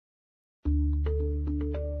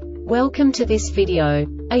Welcome to this video.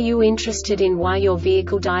 Are you interested in why your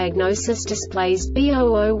vehicle diagnosis displays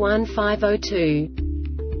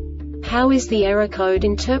B0015-02? How is the error code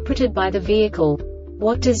interpreted by the vehicle?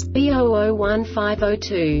 What does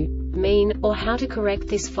B0015-02 mean, or how to correct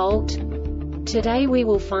this fault? Today we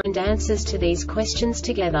will find answers to these questions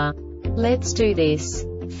together. Let's do this.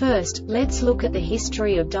 First, let's look at the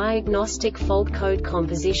history of diagnostic fault code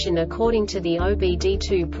composition according to the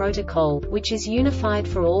OBD2 protocol, which is unified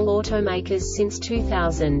for all automakers since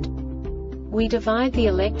 2000. We divide the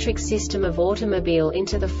electric system of automobile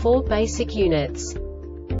into the four basic units: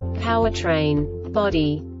 powertrain,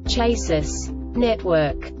 body, chassis,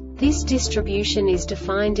 network. This distribution is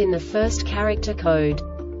defined in the first character code.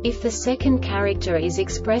 If the second character is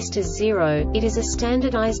expressed as 0, it is a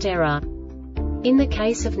standardized error. In the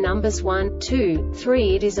case of numbers 1, 2,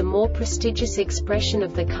 3, it is a more prestigious expression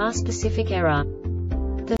of the car-specific error.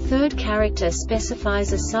 The third character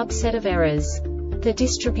specifies a subset of errors. The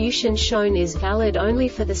distribution shown is valid only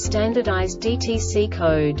for the standardized DTC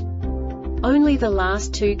code. Only the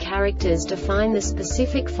last two characters define the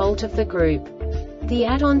specific fault of the group. The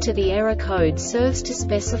add-on to the error code serves to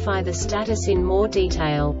specify the status in more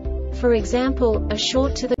detail. For example, a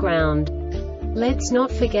short to the ground. Let's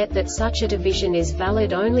not forget that such a division is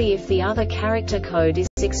valid only if the other character code is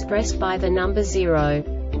expressed by the number 0.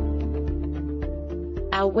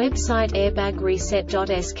 Our website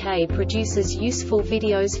airbagreset.sk produces useful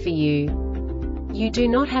videos for you. You do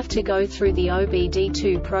not have to go through the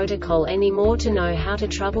OBD2 protocol anymore to know how to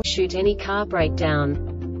troubleshoot any car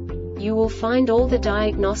breakdown. You will find all the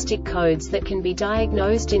diagnostic codes that can be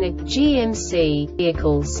diagnosed in a GMC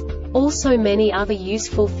vehicles. Also many other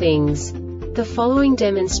useful things. The following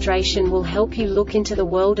demonstration will help you look into the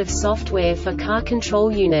world of software for car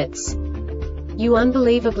control units. You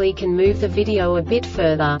unbelievably can move the video a bit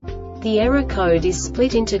further. The error code is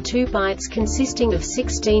split into 2 bytes consisting of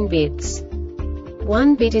 16 bits.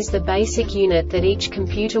 1 bit is the basic unit that each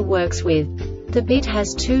computer works with. The bit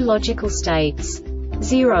has 2 logical states: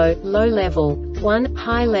 0, low level, 1,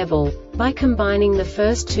 high level. By combining the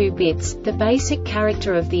first 2 bits, the basic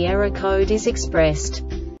character of the error code is expressed.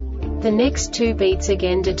 The next 2 beats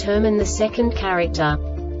again determine the second character.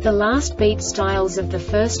 The last beat styles of the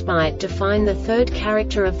first byte define the third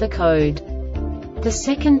character of the code. The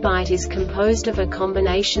second byte is composed of a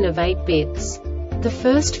combination of 8 bits. The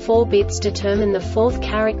first 4 bits determine the fourth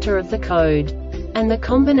character of the code. And the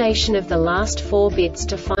combination of the last 4 bits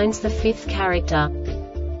defines the fifth character.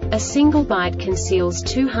 A single byte conceals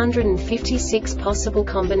 256 possible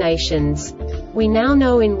combinations. We now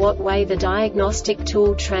know in what way the diagnostic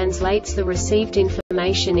tool translates the received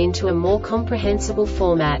information into a more comprehensible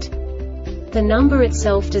format. The number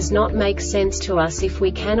itself does not make sense to us if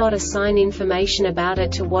we cannot assign information about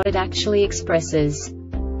it to what it actually expresses.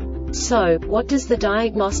 So, what does the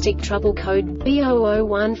Diagnostic Trouble Code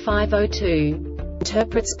B0015-02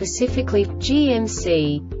 interpret specifically for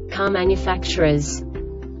GMC car manufacturers?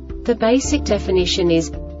 The basic definition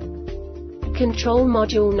is control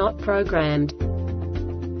module not programmed.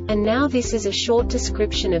 And now this is a short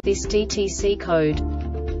description of this DTC code.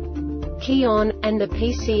 Key on, and the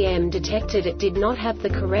PCM detected it did not have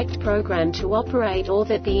the correct program to operate, or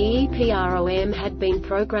that the EEPROM had been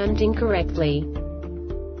programmed incorrectly.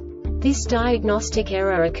 This diagnostic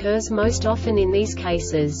error occurs most often in these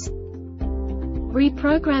cases.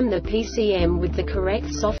 Reprogram the PCM with the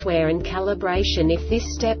correct software and calibration. If this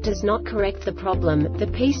step does not correct the problem, the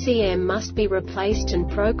PCM must be replaced and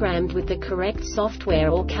programmed with the correct software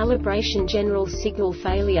or calibration. General signal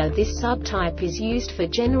failure. This subtype is used for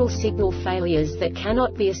general signal failures that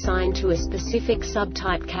cannot be assigned to a specific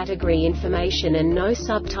subtype category information and no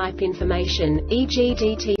subtype information, e.g.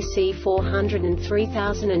 DTC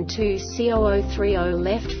 403002 C0030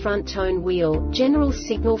 left front tone wheel. General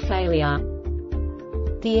signal failure.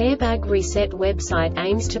 The Airbag Reset website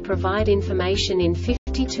aims to provide information in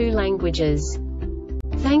 52 languages.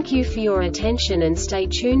 Thank you for your attention and stay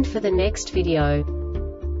tuned for the next video.